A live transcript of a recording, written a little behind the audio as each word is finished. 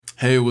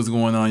Hey, what's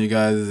going on, you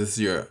guys? This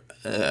is your.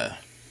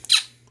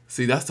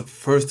 See, that's the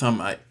first time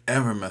I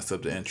ever messed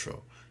up the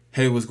intro.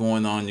 Hey, what's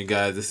going on, you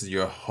guys? This is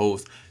your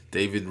host,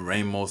 David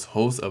Ramos,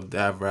 host of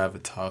Dav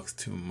Rabbit Talks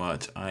Too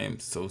Much. I am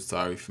so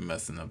sorry for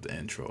messing up the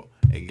intro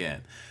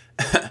again.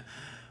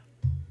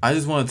 I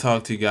just want to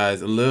talk to you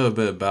guys a little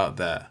bit about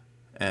that.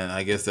 And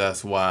I guess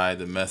that's why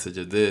the message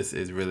of this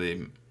is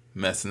really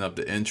messing up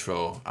the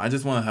intro. I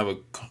just want to have a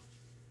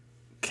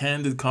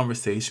candid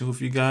conversation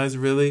with you guys,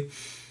 really,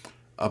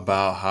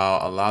 about how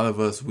a lot of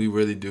us, we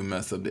really do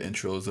mess up the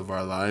intros of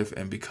our life,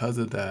 and because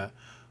of that,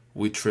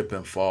 we trip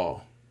and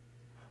fall.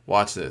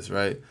 Watch this,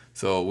 right?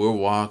 So we're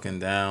walking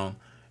down,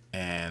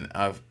 and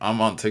I'm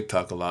on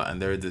TikTok a lot,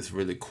 and there's this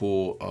really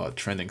cool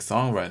trending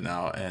song right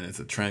now, and it's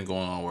a trend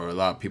going on where a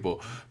lot of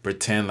people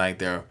pretend like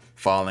they're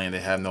falling, they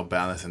have no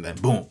balance, and then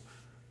boom,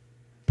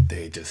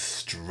 they just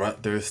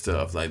strut their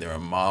stuff like they're a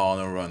mile on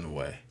a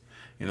runway.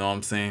 You know what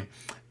I'm saying?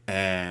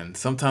 And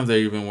sometimes they're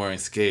even wearing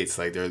skates,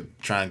 like they're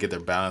trying to get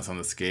their balance on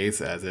the skates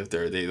as if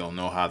they don't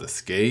know how to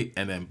skate,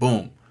 and then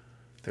boom,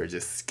 they're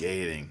just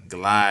skating,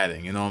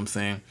 gliding. You know what I'm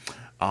saying?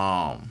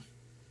 I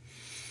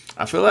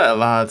feel like a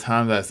lot of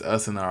times that's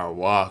us in our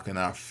walk and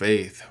our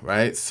faith,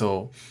 right?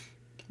 So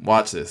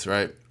watch this,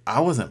 right? I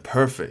wasn't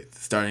perfect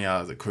starting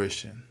out as a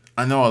Christian.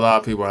 I know a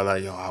lot of people are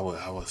like, yo, I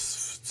was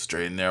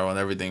straight and narrow and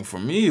everything. For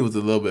me, it was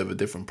a little bit of a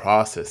different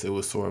process. It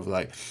was sort of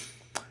like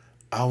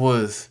I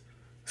was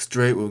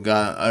straight with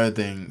God and other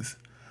things,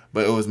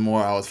 but it was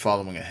more I was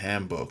following a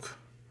handbook,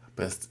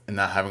 but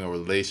not having a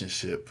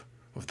relationship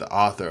with the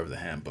author of the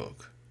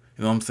handbook.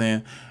 You know what I'm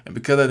saying? And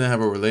because I didn't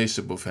have a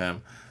relationship with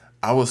him,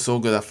 I was so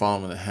good at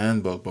following the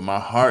handbook, but my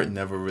heart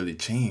never really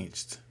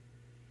changed.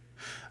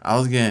 I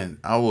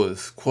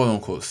was quote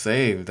unquote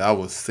saved. I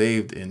was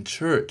saved in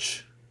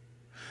church.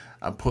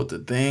 I put the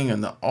thing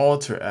on the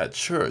altar at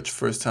church.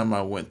 First time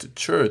I went to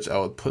church, I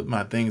would put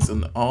my things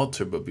on the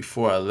altar, but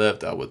before I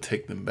left, I would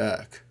take them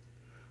back.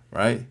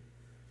 Right?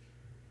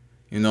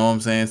 You know what I'm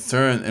saying?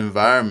 Certain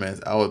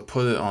environments, I would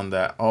put it on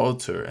that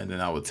altar and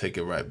then I would take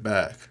it right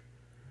back.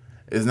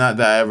 It's not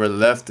that I ever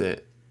left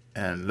it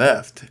and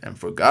left and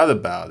forgot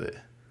about it.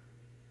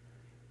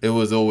 It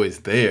was always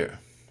there.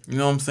 You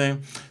know what I'm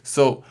saying?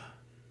 So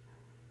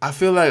I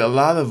feel like a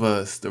lot of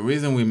us, the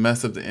reason we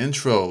mess up the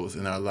intros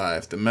in our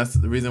life, the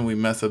reason we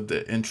mess up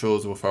the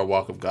intros with our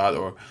walk of God,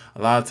 or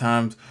a lot of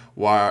times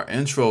why our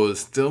intro is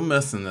still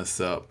messing us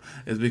up,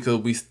 is because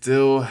we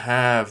still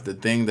have the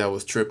thing that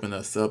was tripping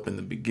us up in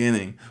the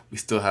beginning. We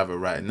still have it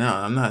right now.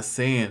 And I'm not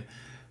saying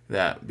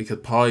that because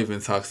Paul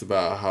even talks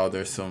about how he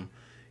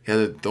had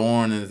a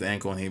thorn in his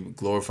ankle and he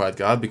glorified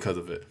God because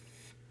of it.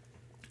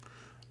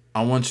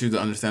 I want you to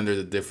understand there's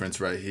a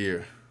difference right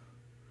here.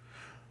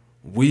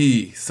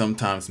 We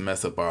sometimes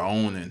mess up our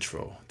own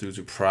intro due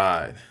to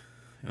pride.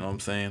 You know what I'm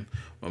saying?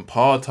 When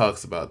Paul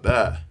talks about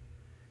that,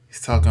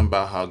 he's talking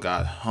about how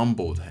God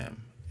humbled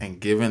him and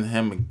given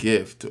him a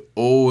gift to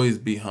always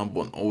be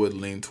humble and always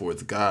lean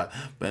towards God.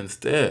 But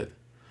instead,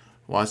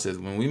 watch this,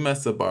 when we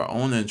mess up our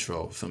own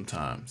intro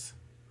sometimes,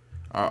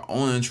 our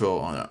own intro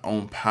on our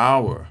own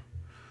power,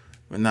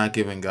 we're not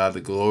giving God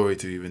the glory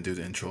to even do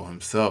the intro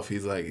himself.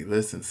 He's like,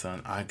 listen,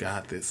 son, I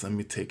got this. Let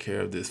me take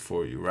care of this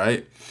for you,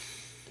 right?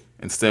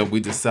 Instead, we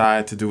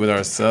decide to do it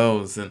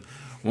ourselves. And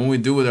when we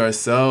do it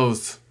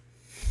ourselves,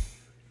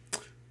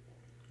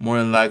 more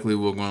than likely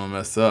we're going to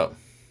mess up.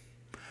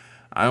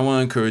 I want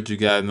to encourage you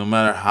guys, no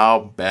matter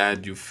how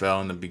bad you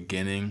fell in the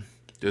beginning,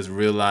 just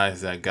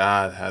realize that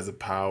God has the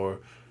power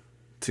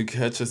to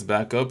catch us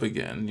back up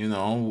again. You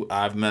know,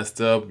 I've messed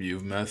up,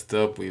 you've messed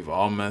up, we've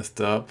all messed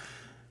up.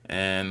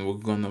 And we're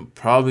going to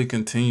probably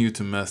continue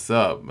to mess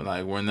up.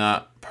 Like, we're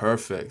not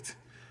perfect.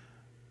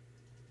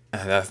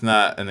 And that's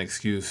not an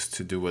excuse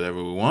to do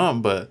whatever we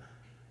want, but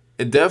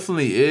it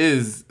definitely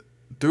is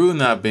through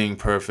not being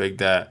perfect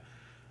that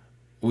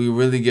we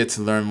really get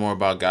to learn more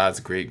about God's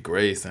great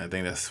grace. And I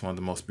think that's one of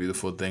the most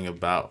beautiful things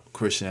about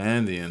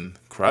Christianity and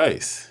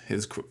Christ,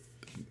 his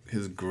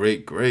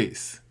great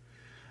grace.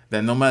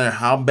 That no matter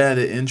how bad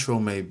the intro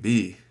may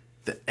be,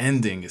 the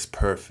ending is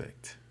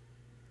perfect.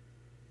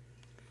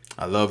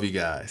 I love you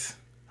guys.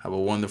 Have a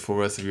wonderful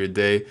rest of your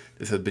day.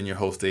 This has been your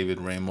host,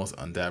 David Ramos,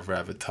 on Dav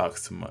Rabbit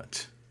Talks Too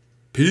Much.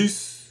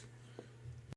 Peace.